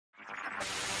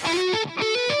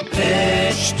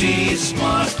HT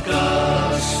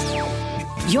Smartcast.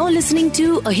 You're listening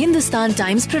to a Hindustan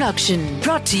Times production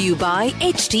brought to you by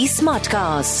HT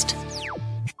Smartcast.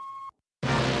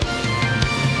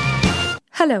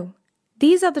 Hello,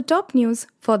 these are the top news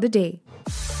for the day.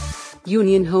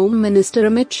 Union Home Minister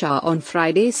Amit Shah on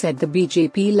Friday said the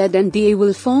BJP-led NDA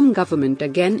will form government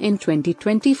again in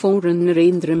 2024 and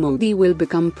Narendra Modi will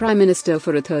become Prime Minister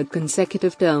for a third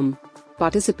consecutive term.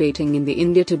 Participating in the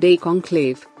India Today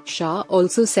conclave, Shah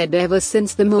also said ever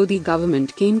since the Modi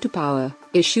government came to power,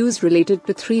 issues related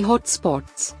to three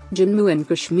hotspots, Jammu and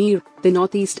Kashmir, the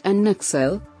Northeast and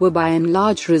Naxal, were by and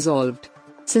large resolved.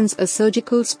 Since a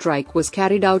surgical strike was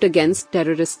carried out against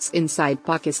terrorists inside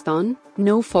Pakistan,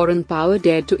 no foreign power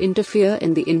dared to interfere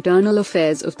in the internal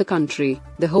affairs of the country,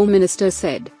 the Home Minister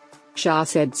said. Shah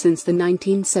said since the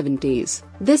 1970s,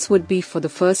 this would be for the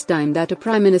first time that a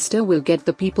Prime Minister will get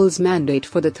the people's mandate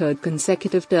for the third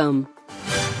consecutive term.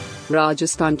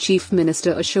 Rajasthan Chief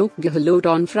Minister Ashok Gehlot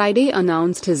on Friday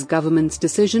announced his government's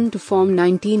decision to form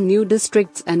 19 new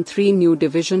districts and 3 new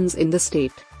divisions in the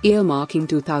state, earmarking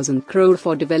 2,000 crore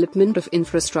for development of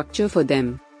infrastructure for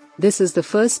them. This is the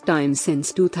first time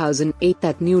since 2008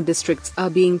 that new districts are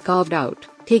being carved out,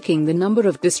 taking the number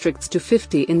of districts to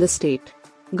 50 in the state.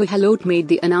 Gehlot made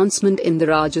the announcement in the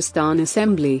Rajasthan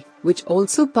Assembly, which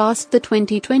also passed the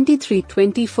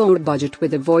 2023-24 budget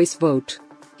with a voice vote.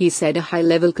 He said a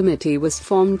high-level committee was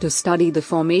formed to study the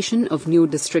formation of new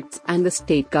districts and the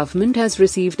state government has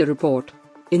received a report.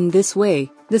 In this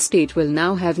way, the state will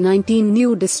now have 19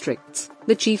 new districts,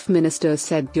 the chief minister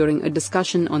said during a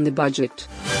discussion on the budget.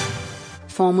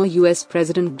 Former US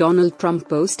President Donald Trump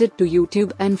posted to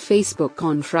YouTube and Facebook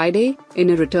on Friday, in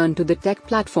a return to the tech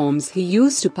platforms he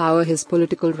used to power his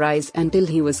political rise until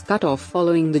he was cut off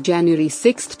following the January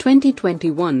 6,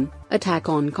 2021, attack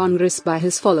on Congress by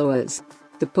his followers.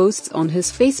 The posts on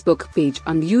his Facebook page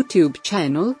and YouTube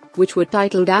channel, which were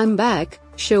titled "I'm Back,"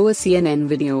 show a CNN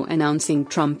video announcing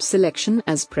Trump's election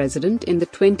as president in the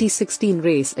 2016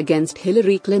 race against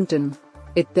Hillary Clinton.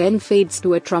 It then fades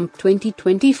to a Trump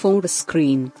 2024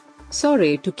 screen.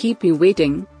 "Sorry to keep you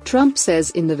waiting," Trump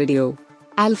says in the video.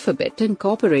 Alphabet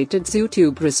Incorporated's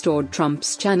YouTube restored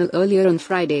Trump's channel earlier on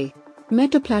Friday.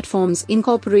 Meta Platforms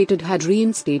Incorporated had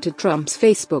reinstated Trump's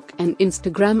Facebook and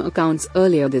Instagram accounts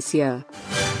earlier this year.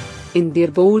 India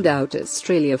bowled out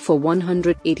Australia for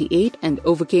 188 and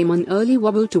overcame an early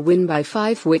wobble to win by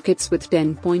 5 wickets with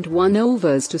 10.1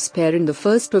 overs to spare in the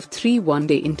first of 3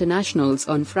 one-day internationals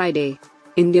on Friday.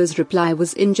 India's reply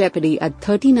was in jeopardy at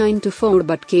 39-4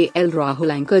 but KL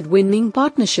Rahul anchored winning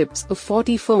partnerships of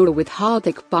 44 with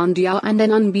Hardik Pandya and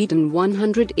an unbeaten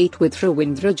 108 with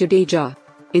Ravindra Jadeja.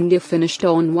 India finished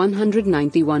on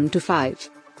 191-5.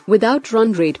 Without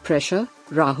run rate pressure,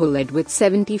 Rahul led with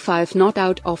 75 not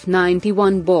out of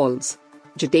 91 balls.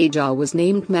 Jadeja was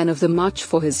named man of the match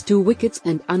for his 2 wickets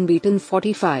and unbeaten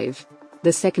 45.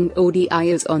 The second ODI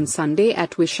is on Sunday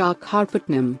at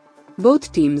Visakhapatnam.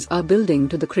 Both teams are building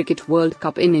to the Cricket World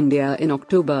Cup in India in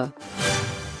October.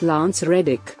 Lance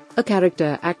Reddick, a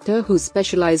character actor who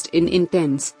specialized in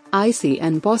intense, icy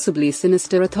and possibly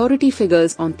sinister authority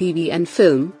figures on TV and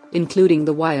film, including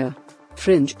The Wire,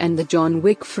 Fringe and the John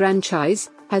Wick franchise,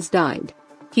 has died.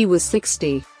 He was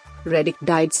 60. Reddick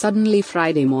died suddenly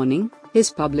Friday morning,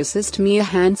 his publicist Mia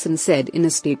Hansen said in a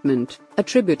statement,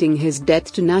 attributing his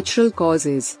death to natural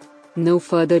causes. No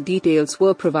further details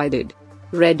were provided.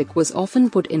 Reddick was often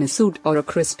put in a suit or a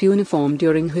crisp uniform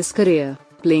during his career,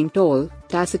 playing tall,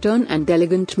 taciturn and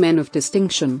elegant men of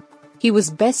distinction. He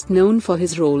was best known for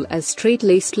his role as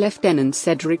straight-laced Lieutenant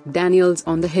Cedric Daniels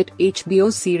on the hit HBO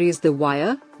series The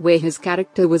Wire, where his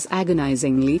character was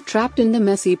agonizingly trapped in the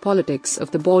messy politics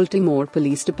of the Baltimore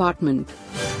Police Department.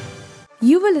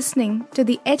 You were listening to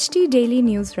the HT Daily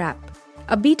News Wrap,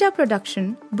 a beta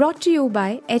production brought to you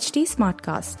by HT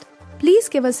Smartcast. Please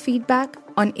give us feedback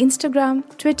on Instagram,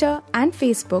 Twitter and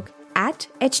Facebook at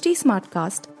HT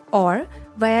Smartcast or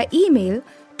via email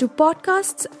to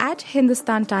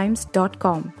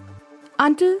podcasts@hindustantimes.com.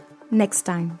 Until next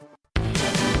time.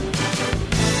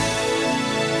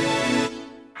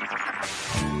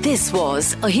 This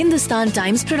was a Hindustan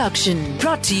Times production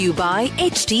brought to you by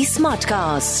HT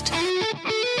Smartcast.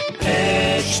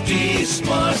 HT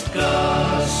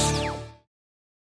Smartcast.